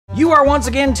You are once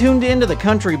again tuned in to the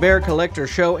Country Bear Collector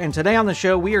Show, and today on the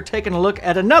show we are taking a look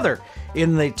at another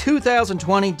in the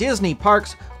 2020 Disney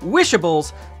Parks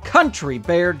Wishables Country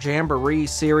Bear Jamboree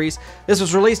series. This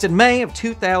was released in May of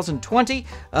 2020.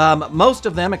 Most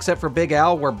of them, except for Big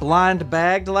Al, were blind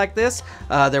bagged like this.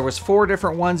 There was 4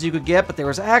 different ones you could get, but there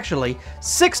was actually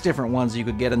 6 different ones you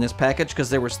could get in this package because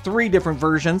there was 3 different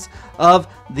versions of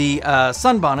the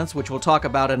sunbonnets, which we'll talk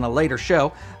about in a later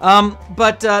show.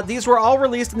 But these were all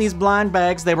released in these blind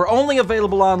bags. They were only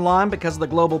available online because of the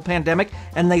global pandemic,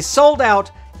 and they sold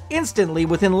out instantly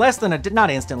within less than a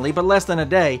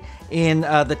day in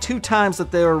the 2 times that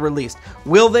they were released.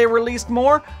 Will they release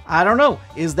more? I don't know.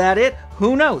 Is that it?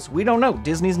 Who knows? We don't know.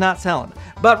 Disney's not selling.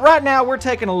 But right now we're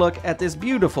taking a look at this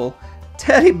beautiful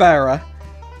Teddi Barra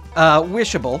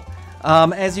Wishable.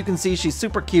 As you can see, she's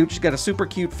super cute. She's got a super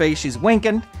cute face. She's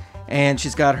winking, and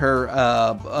she's got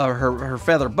her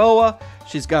feather boa.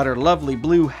 She's got her lovely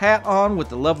blue hat on with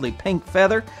the lovely pink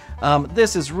feather.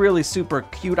 This is really super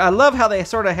cute. I love how they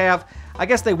sort of have, I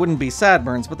guess they wouldn't be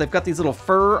sideburns, but they've got these little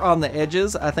fur on the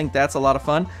edges. I think that's a lot of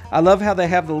fun. I love how they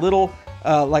have the little,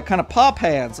 like kind of paw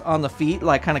pads on the feet,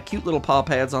 like kind of cute little paw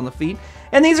pads on the feet.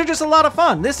 And these are just a lot of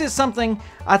fun. This is something,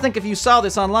 I think if you saw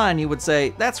this online, you would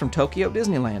say, that's from Tokyo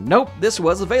Disneyland. Nope, this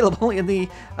was available in the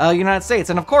United States.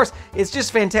 And of course, it's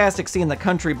just fantastic seeing the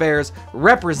Country Bears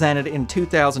represented in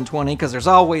 2020, because there's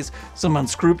always some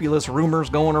unscrupulous rumors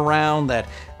going around that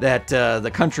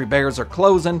the Country Bears are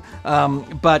closing,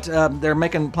 but they're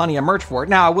making plenty of merch for it.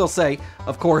 Now, I will say,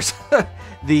 of course,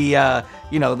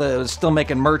 they're still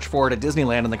making merch for it at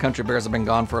Disneyland, and the Country Bears have been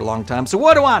gone for a long time. So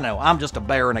what do I know? I'm just a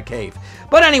bear in a cave.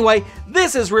 But anyway,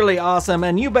 this is really awesome,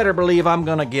 and you better believe I'm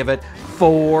going to give it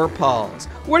 4 paws.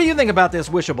 What do you think about this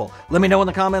Wishable? Let me know in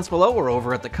the comments below or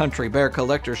over at the Country Bear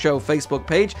Collector Show Facebook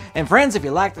page. And friends, if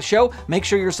you like the show, make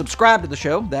sure you're subscribed to the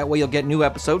show. That way you'll get new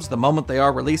episodes the moment they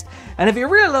are released. And if you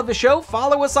really love the show,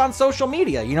 follow us on social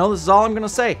media. You know, this is all I'm going to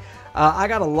say. I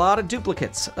got a lot of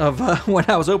duplicates of when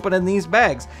I was opening these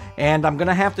bags, and I'm going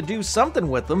to have to do something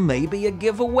with them, maybe a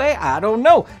giveaway, I don't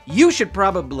know. You should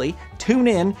probably tune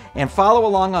in and follow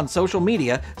along on social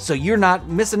media so you're not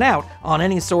missing out on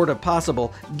any sort of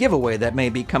possible giveaway that may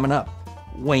be coming up.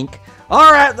 Wink. All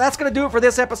right, that's going to do it for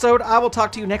this episode. I will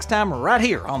talk to you next time right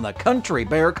here on the Country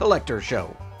Bear Collector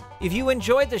Show. If you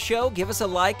enjoyed the show, give us a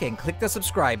like and click the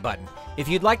subscribe button. If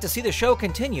you'd like to see the show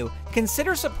continue,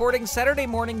 consider supporting Saturday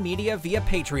Morning Media via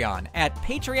Patreon at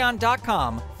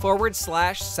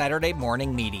patreon.com/Saturday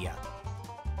Morning Media.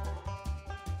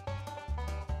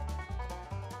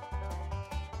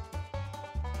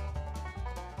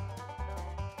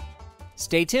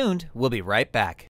 Stay tuned. We'll be right back.